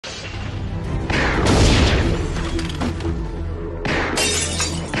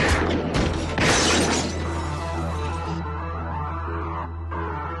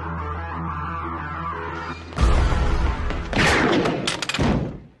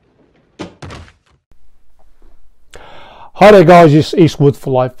Hi there guys, it's Eastwood for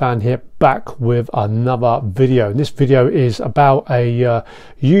Life fan here, back with another video. And this video is about a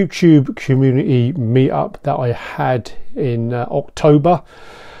YouTube community meetup that I had in October,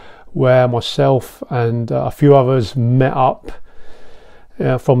 where myself and a few others met up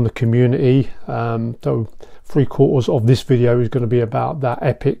from the community. So 3/4 of this video is going to be about that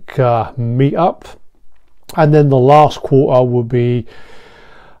epic meetup, and then the last quarter will be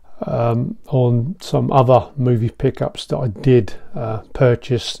on some other movie pickups that I did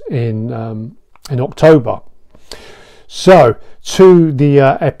purchase in October. So to the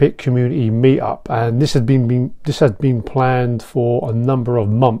epic community meetup, and this has been planned for a number of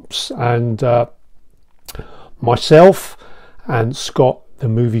months, and myself and Scott, the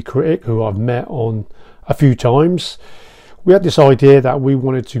movie critic, who I've met on a few times, we had this idea that we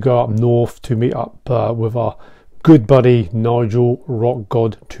wanted to go up north to meet up with our good buddy Nigel, Rock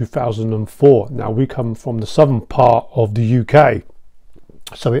God 2004. Now we come from the southern part of the UK,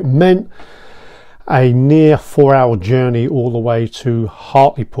 so it meant a near 4-hour journey all the way to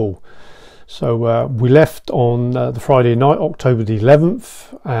Hartlepool. So we left on the Friday night, October the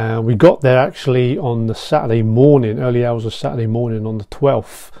 11th, and we got there actually on the Saturday morning, early hours of Saturday morning on the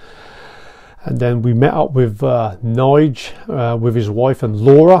 12th. And then we met up with Nige with his wife and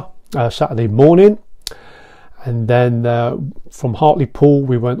Laura Saturday morning. And then from Hartlepool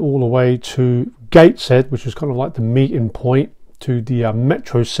we went all the way to Gateshead, which was kind of like the meeting point to the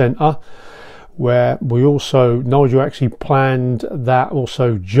Metro Centre, where we also, Nigel actually planned that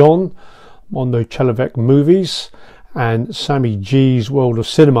also John, Mondo Chelovek Movies, and Sammy G's World of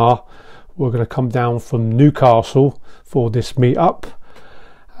Cinema were going to come down from Newcastle for this meetup.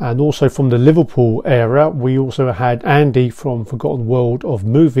 And also from the Liverpool area we also had Andy from Forgotten World of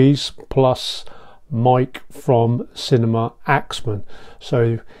Movies, plus Mike from Cinema Axeman.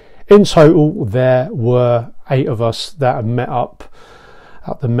 So in total there were 8 of us that had met up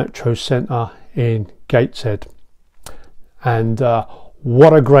at the Metro Centre in Gateshead. And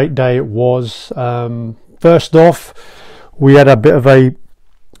what a great day it was. First off, we had a bit of a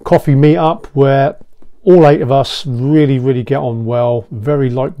coffee meetup where all 8 of us really get on well, very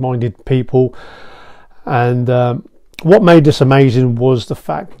like-minded people. And what made this amazing was the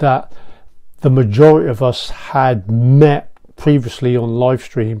fact that the majority of us had met previously on live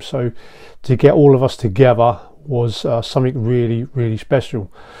stream, so to get all of us together was something really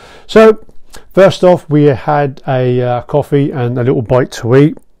special. So first off, we had a coffee and a little bite to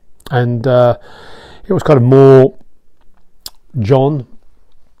eat, and it was kind of more John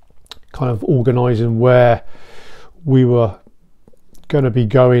kind of organising where we were going to be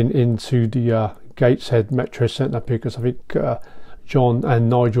going into the Gateshead Metro Centre, because I think John and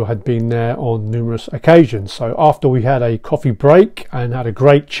Nigel had been there on numerous occasions. So after we had a coffee break and had a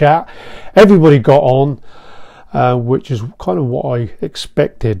great chat, everybody got on, which is kind of what I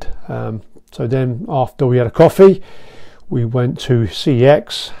expected. So then after we had a coffee, we went to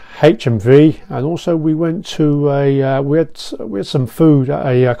CX, HMV, and also we went to a we had some food at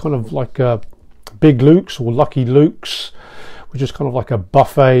a kind of like a Big Luke's or Lucky Luke's, which is kind of like a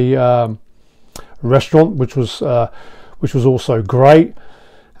buffet restaurant, which was also great.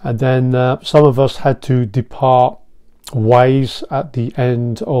 And then some of us had to depart ways at the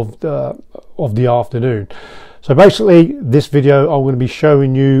end of the afternoon. So basically this video I'm going to be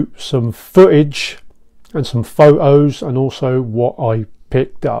showing you some footage and some photos, and also what I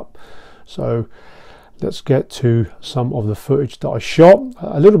picked up. So let's get to some of the footage that I shot,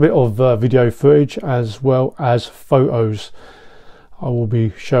 a little bit of video footage as well as photos I will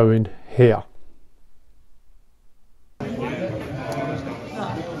be showing here.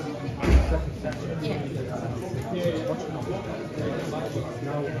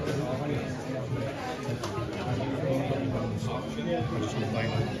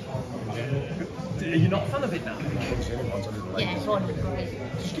 Are you not a fan of it now? Yeah, it's one of the great.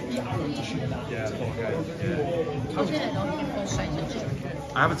 Just give me your arrow to shoot that. Yeah, okay. Yeah.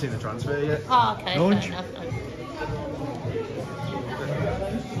 I haven't seen the transfer yet. Oh, okay. Launch. Fair enough.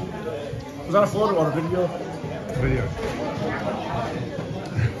 Was that a photo or a video? Video.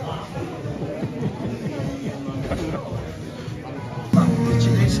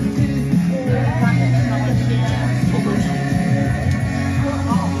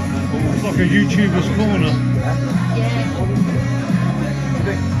 It's like a YouTuber's corner.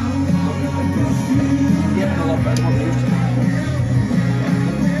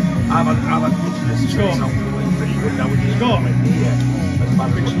 I've had pictures. Scott. Pretty good now. Scott. Yeah.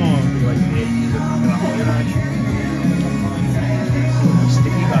 Big smile.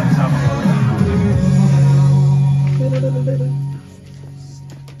 Sticky bags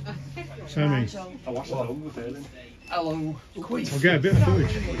Sammy. I watched the whole thing. Hello. I'll get a bit of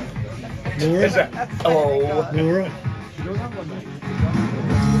footage. Laura? Hello. Laura?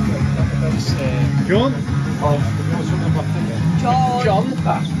 John? John.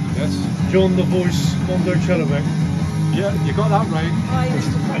 Yes. John the voice, Mondo Chelobek. Yeah, you got that right.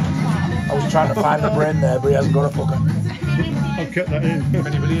 I was trying to find the brain there, but he hasn't got a fucker. I've kept that in.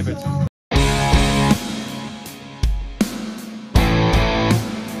 Can you believe it?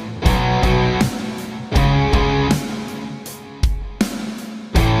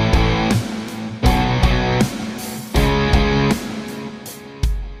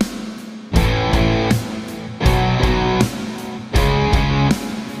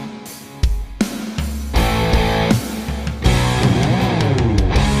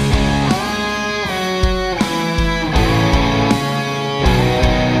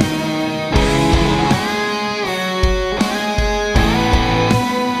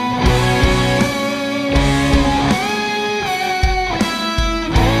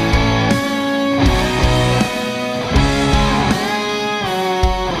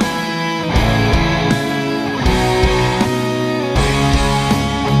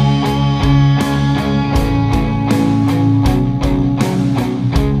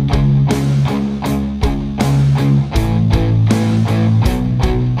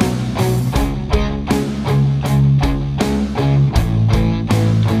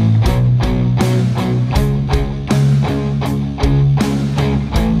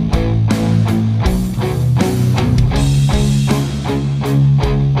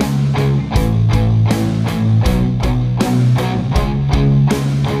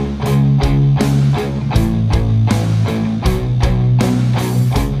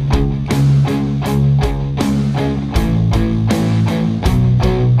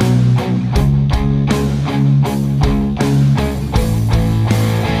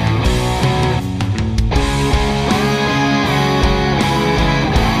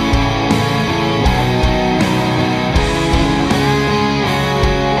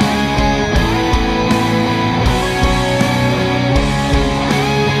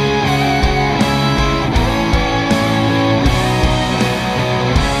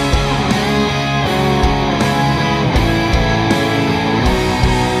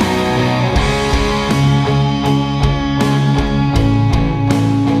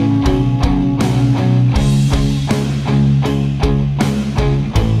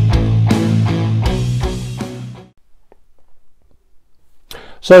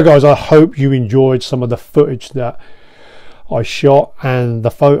 So guys, I hope you enjoyed some of the footage that I shot and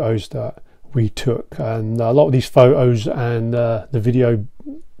the photos that we took. And a lot of these photos and the video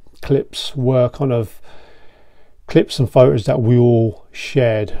clips were kind of clips and photos that we all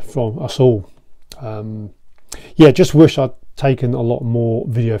shared from us all. Yeah, just wish I'd taken a lot more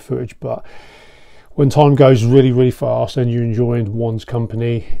video footage, but when time goes really fast and you're enjoying one's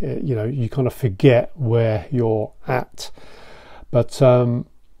company, you know, you kind of forget where you're at. But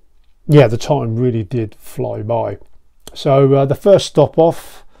yeah, the time really did fly by. So the first stop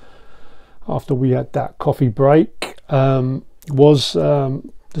off after we had that coffee break was the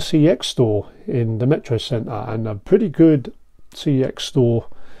CX store in the Metro Centre, and a pretty good CX store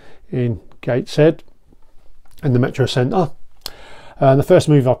in Gateshead in the Metro Centre. And the first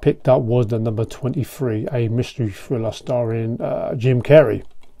movie I picked up was the number 23, a mystery thriller starring Jim Carrey.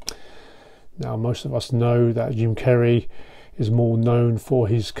 Now, most of us know that Jim Carrey is more known for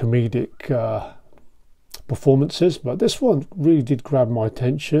his comedic performances, but this one really did grab my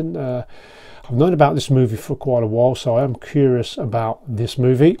attention. I've known about this movie for quite a while, so I am curious about this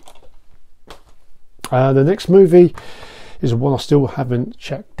movie. The next movie is one I still haven't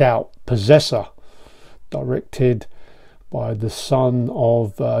checked out, Possessor, directed by the son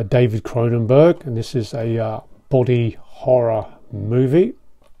of David Cronenberg, and this is a body horror movie.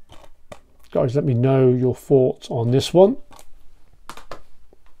 Guys, let me know your thoughts on this one.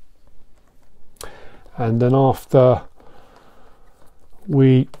 And then after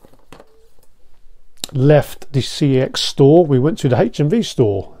we left the CX store, we went to the HMV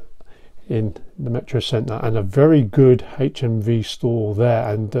store in the Metro Centre, and a very good HMV store there.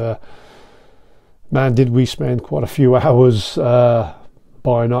 And man, did we spend quite a few hours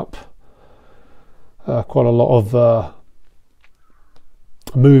buying up quite a lot of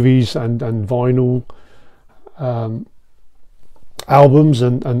movies and vinyl albums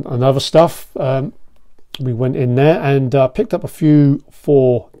and other stuff. We went in there and picked up a few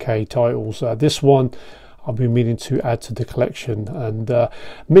 4K titles. This one I've been meaning to add to the collection, and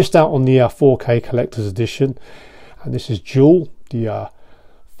missed out on the 4K collector's edition. And this is Jewel, the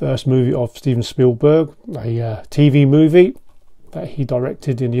first movie of Steven Spielberg, a TV movie. that he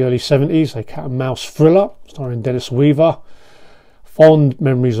directed in the early 70s, a cat and mouse thriller starring Dennis Weaver. Fond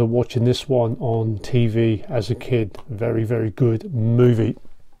memories of watching this one on TV as a kid. Very, very good movie.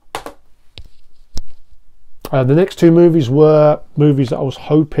 The next two movies were movies that I was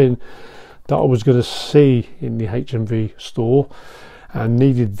hoping that I was going to see in the HMV store and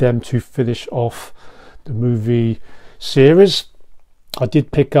needed them to finish off the movie series. I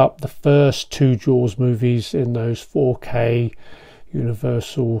did pick up the first two Jaws movies in those 4K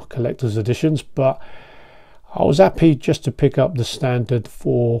Universal Collector's Editions, but I was happy just to pick up the standard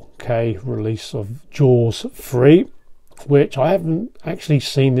 4K release of Jaws 3, which I haven't actually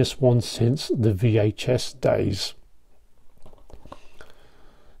seen this one since the VHS days.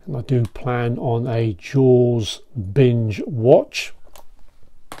 And I do plan on a Jaws binge watch.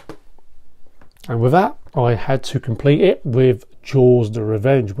 And with that, I had to complete it with Jaws the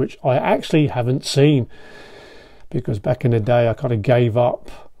Revenge, which I actually haven't seen, because back in the day I kind of gave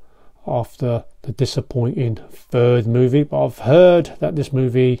up after the disappointing third movie. But I've heard that this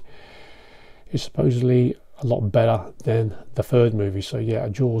movie is supposedly a lot better than the third movie. So yeah, a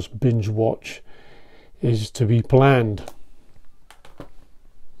Jaws binge watch is to be planned.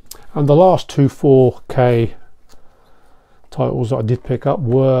 And the last two 4K titles that I did pick up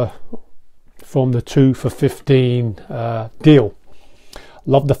were from the 2 for 15 deal.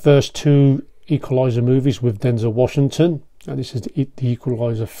 Love the first two Equalizer movies with Denzel Washington, and this is the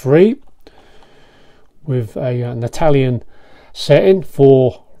Equalizer 3 with an Italian setting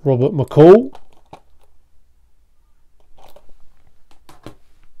for Robert McCall.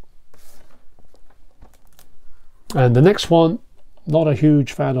 And the next one, not a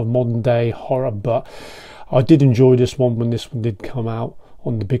huge fan of modern day horror, but I did enjoy this one when this one did come out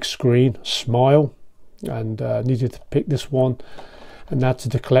on the big screen, Smile, and needed to pick this one and add to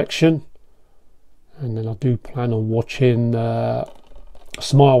the collection. And then I do plan on watching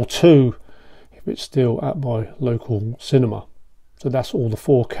Smile 2 if it's still at my local cinema. So that's all the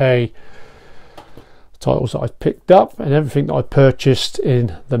 4K titles that I picked up and everything that I purchased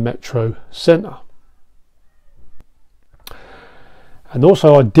in the Metro Centre. And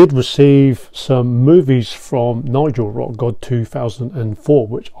also I did receive some movies from Nigel Rock God 2004,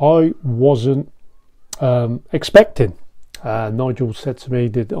 which I wasn't expecting. Nigel said to me,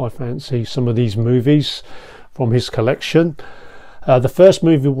 did I fancy some of these movies from his collection? The first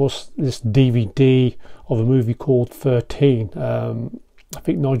movie was this DVD of a movie called 13. I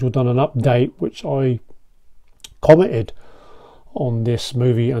think Nigel done an update which I commented on this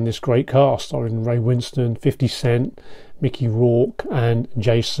movie and this great cast starring Ray Winston, 50 Cent, Mickey Rourke and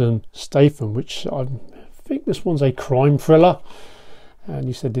Jason Statham, which I think this one's a crime thriller. And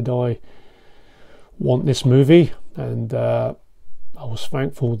he said, did I want this movie? And I was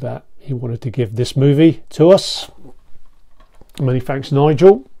thankful that he wanted to give this movie to us. Many thanks,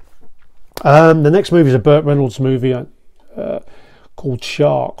 Nigel. The next movie is a Burt Reynolds movie called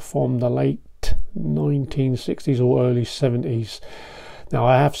Shark from the late 1960s or early 70s. Now,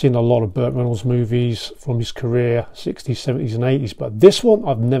 I have seen a lot of Burt Reynolds movies from his career, 60s, 70s and 80s, but this one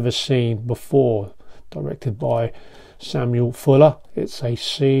I've never seen before, directed by Samuel Fuller. It's a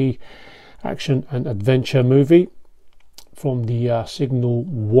sea action and adventure movie from the Signal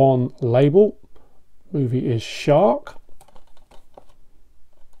 1 label. Movie is Shark.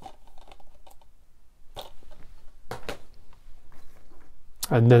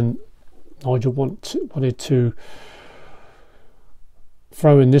 And then Nigel wanted to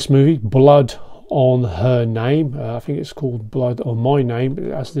throw in this movie, Blood on Her Name. I think it's called Blood on My Name,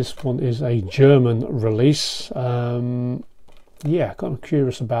 as this one is a German release. Yeah, kind of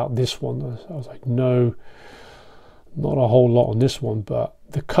curious about this one. I was like, no, not a whole lot on this one, but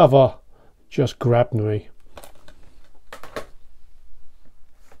the cover just grabbed me.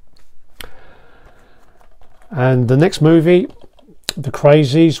 And the next movie, The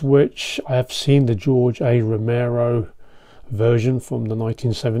Crazies, which I have seen the George A. Romero version from the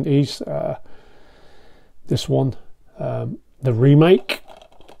 1970s. This one, the remake,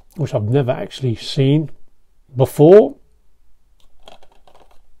 which I've never actually seen before.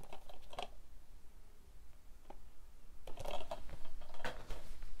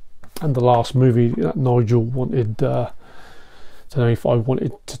 And the last movie that Nigel wanted to know if I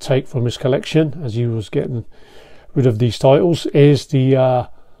wanted to take from his collection, as he was getting rid of these titles, is the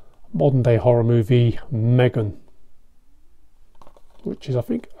modern day horror movie Megan, which is I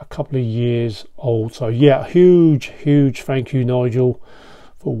think a couple of years old. So yeah, huge thank you, Nigel,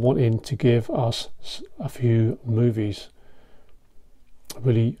 for wanting to give us a few movies.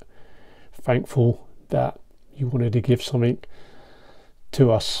 Really thankful that you wanted to give something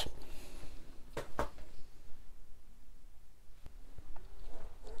to us.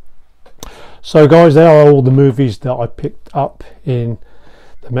 So guys, there are all the movies that I picked up in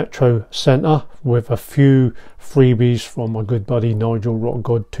the Metro Centre, with a few freebies from my good buddy Nigel Rock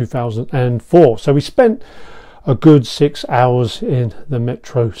God 2004. So we spent a good 6 hours in the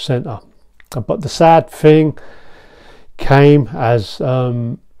Metro Centre. But the sad thing came as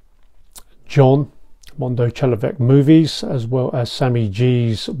John Mondo Chelovek Movies, as well as Sammy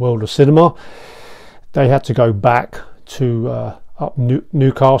G's World of Cinema, they had to go back to up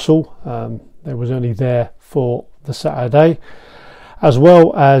Newcastle. They was only there for the Saturday, as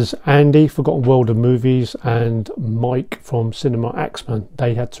well as Andy, Forgotten World of Movies, and Mike from Cinema Axeman.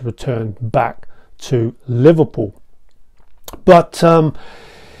 They had to return back to Liverpool. But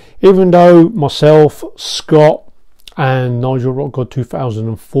even though myself, Scott, and Nigel Rock God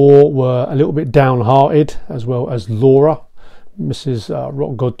 2004 were a little bit downhearted, as well as Laura, Mrs.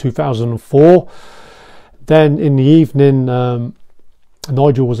 Rock God 2004, then in the evening,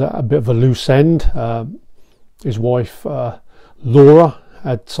 Nigel was at a bit of a loose end. His wife Laura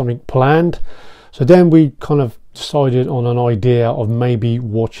had something planned, so then we kind of decided on an idea of maybe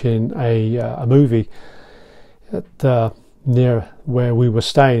watching a movie at near where we were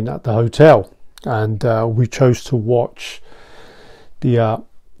staying at the hotel, and we chose to watch the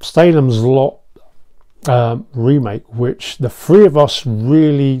Salem's Lot remake, which the three of us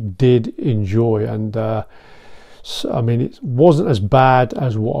really did enjoy. And I mean, it wasn't as bad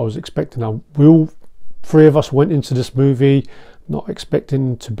as what I was expecting. Now, three of us went into this movie not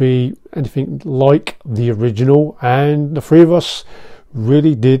expecting to be anything like the original, and the three of us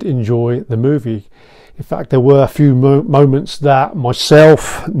really did enjoy the movie. In fact, there were a few moments that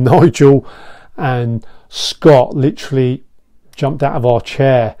myself, Nigel, and Scott literally jumped out of our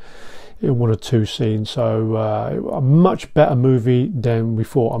chair in one or two scenes. So a much better movie than we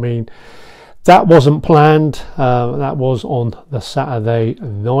thought. I mean, that wasn't planned. That was on the Saturday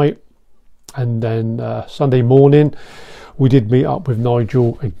night, and then Sunday morning we did meet up with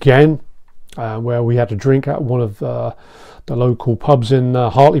Nigel again, where we had a drink at one of the local pubs in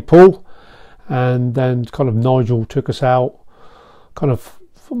Hartlepool, and then kind of Nigel took us out, kind of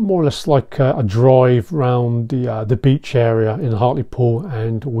more or less like a drive round the beach area in Hartlepool,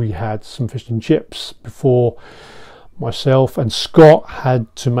 and we had some fish and chips before myself and Scott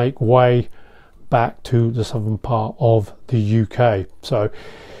had to make way back to the southern part of the UK. So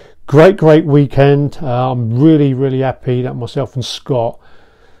great weekend. I'm really happy that myself and Scott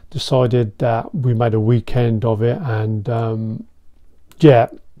decided that we made a weekend of it, and yeah,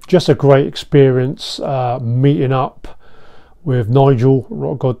 just a great experience meeting up with Nigel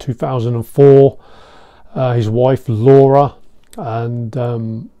Rock God 2004, his wife Laura, and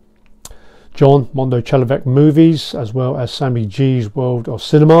John Mondo Chelovek Movies, as well as Sammy G's World of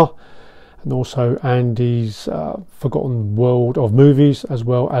Cinema, and also Andy's Forgotten World of Movies, as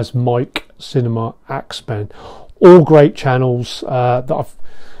well as Mike Cinema Axeman. All great channels that I've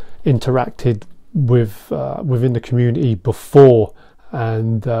interacted with within the community before,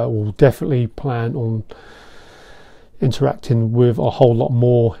 and we'll definitely plan on interacting with a whole lot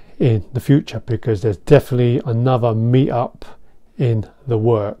more in the future, because there's definitely another meetup in the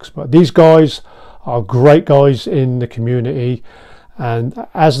works. But these guys are great guys in the community, and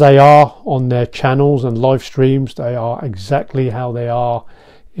as they are on their channels and live streams, they are exactly how they are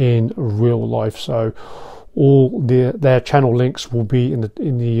in real life. So all their channel links will be in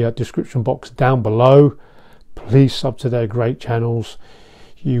the description box down below. Please sub to their great channels,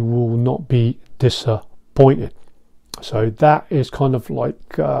 you will not be disappointed. So that is kind of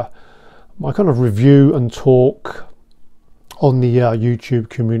like my kind of review and talk on the YouTube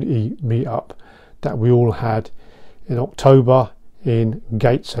community meetup that we all had in October in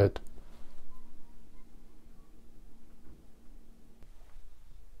Gateshead.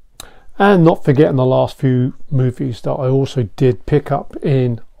 And not forgetting the last few movies that I also did pick up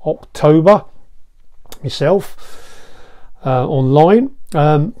in October myself online.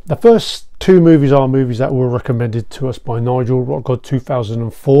 The first two movies are movies that were recommended to us by Nigel Rock God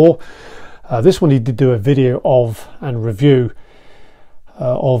 2004. This one he did do a video of and review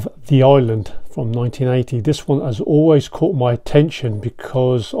of The Island from 1980. This one has always caught my attention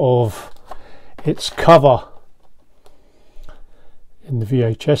because of its cover. In the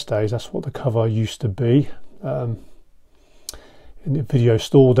VHS days, that's what the cover used to be, in the video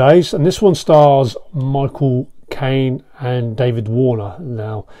store days. And this one stars Michael Caine and David Warner.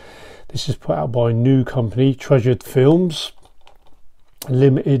 Now, this is put out by a new company, Treasured Films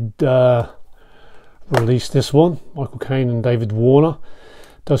Limited. Released this one, Michael Caine and David Warner.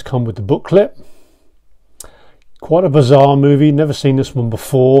 Does come with the booklet. Quite a bizarre movie, never seen this one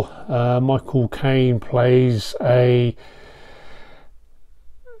before. Michael Caine plays a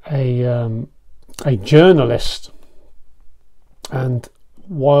a journalist, and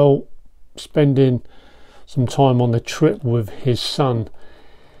while spending some time on the trip with his son,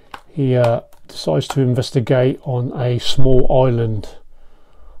 he decides to investigate on a small island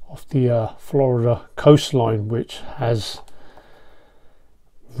off the Florida coastline, which has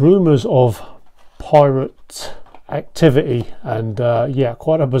rumours of pirate activity. And yeah,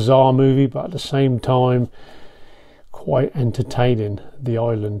 quite a bizarre movie, but at the same time quite entertaining, the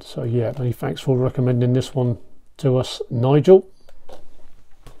island. So yeah, many thanks for recommending this one to us, Nigel.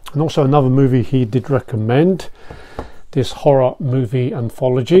 And also another movie he did recommend, this horror movie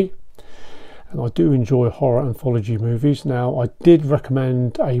anthology. And I do enjoy horror anthology movies. Now, I did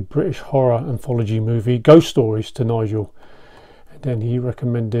recommend a British horror anthology movie, Ghost Stories, to Nigel. And then he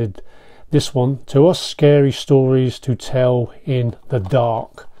recommended this one to us, Scary Stories to Tell in the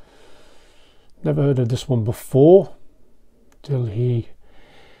Dark. Never heard of this one before till he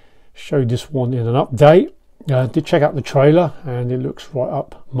showed this one in an update. Did check out the trailer and it looks right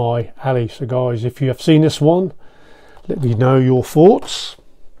up my alley. So guys, if you have seen this one, let me know your thoughts.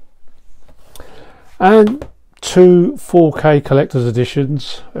 And 2 4K collector's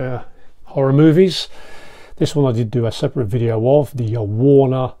editions, horror movies. This one I did do a separate video of, the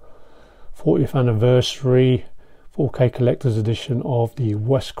Warner 40th anniversary 4K collector's edition of the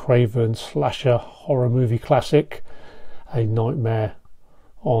Wes Craven slasher horror movie classic, A Nightmare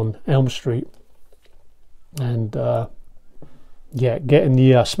on Elm Street. And yeah, getting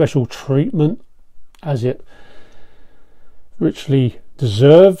the special treatment as it richly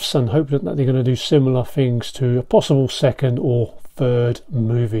deserves, and hoping that they're going to do similar things to a possible second or third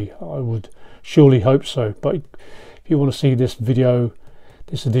movie. I would surely hope so. But if you want to see this video,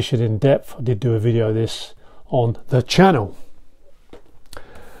 this edition in depth, I did do a video of this on the channel.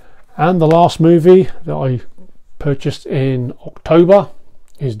 And the last movie that I purchased in October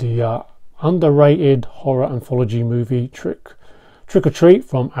is the underrated horror anthology movie Trick or Treat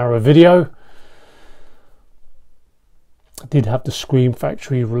from Arrow Video. I did have the Scream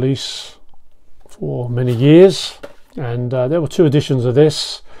Factory release for many years, and there were 2 editions of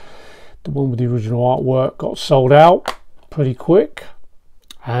this. The one with the original artwork got sold out pretty quick,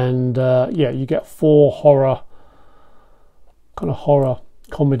 and yeah, you get 4 horror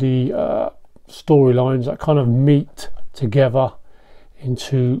comedy storylines that kind of meet together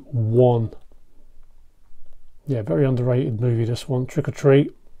into one. Yeah, very underrated movie, this one, Trick or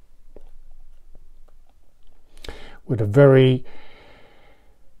Treat, with a very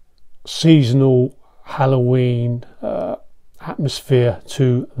seasonal Halloween atmosphere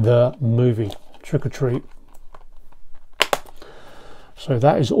to the movie Trick or Treat. So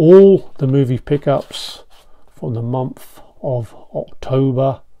that is all the movie pickups from the month of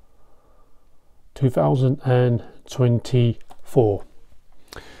October 2024.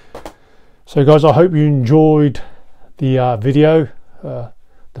 So guys, I hope you enjoyed the video,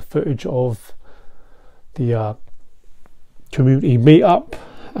 the footage of the community meetup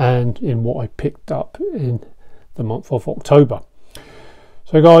and in what I picked up in the month of October.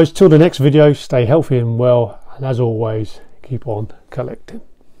 So guys, till the next video, stay healthy and well, and as always, keep on collecting.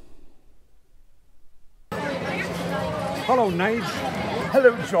 Hello, Nige.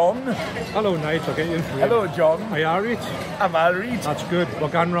 Hello, John. Hello, Nige. I'll get you in for you. Hello, John. Are you alright? I'm married. That's good. We're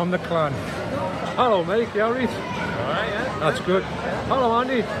going round the clan. Hello, mate. You alright? Alright, yeah. That's good. Hello,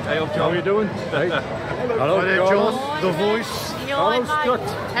 Andy. Hey, up, John. How are you doing? Right. Hello, Hi there, John. The voice. Hello, Scott.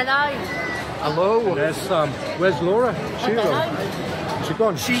 Hello. Hello. There's Sam. Where's Laura? She She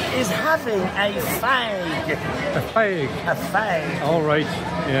gone? She is having a fag. A fag. A fag. All right.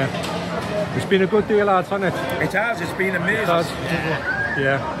 Yeah. It's been a good day, lads, hasn't it? It has. It's been amazing. It has.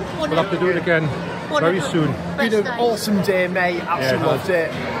 Yeah. We'll have to do it again very soon. It's been an awesome day, mate. Absolutely loved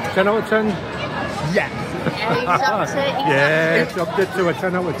it. 10 out of 10? Yeah. Yeah, it's up to a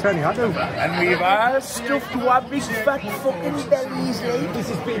 10 out of 10, you had to. And we've stuffed one big fat fucking bellies,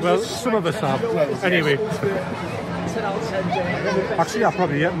 eh? Well, some of us have. Anyway. Actually, I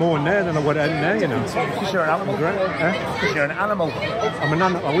probably get more in there than I would in there, you know. Because you're an animal. Because you're an animal.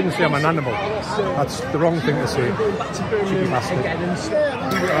 I wouldn't say I'm an animal. That's the wrong thing to say. Cheeky bastard.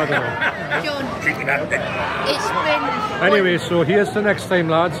 I don't know. John, it's been... Anyway, so here's the next time,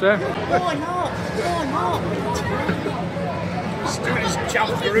 lads. Or not.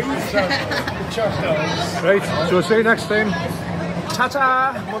 Right, so see you next time.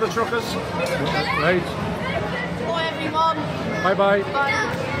 Ta-ta, mother truckers. Right. Bye, everyone. Bye-bye. Bye.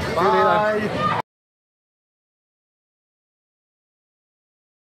 See you later. Bye.